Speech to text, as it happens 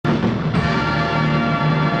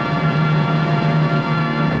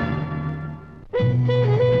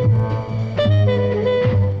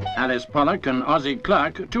Miss Pollock and Ossie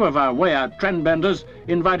Clark, two of our way-out trendbenders,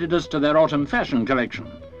 invited us to their autumn fashion collection.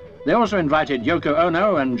 They also invited Yoko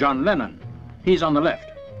Ono and John Lennon. He's on the left.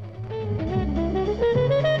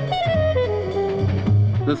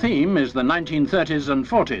 The theme is the 1930s and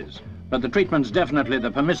 40s, but the treatment's definitely the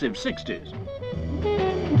permissive 60s.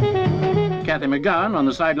 Kathy McGowan on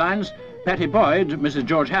the sidelines, Pattie Boyd, Mrs.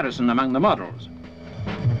 George Harrison among the models.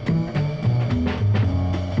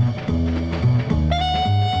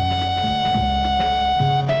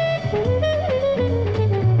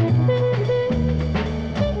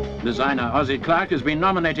 Designer Ossie Clark has been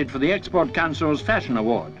nominated for the Export Council's Fashion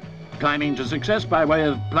Award, climbing to success by way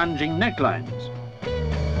of plunging necklines.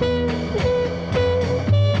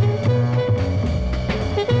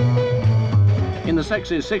 In the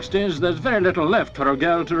sexy 60s, there's very little left for a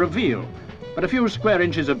girl to reveal, but a few square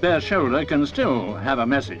inches of bare shoulder can still have a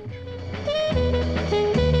message.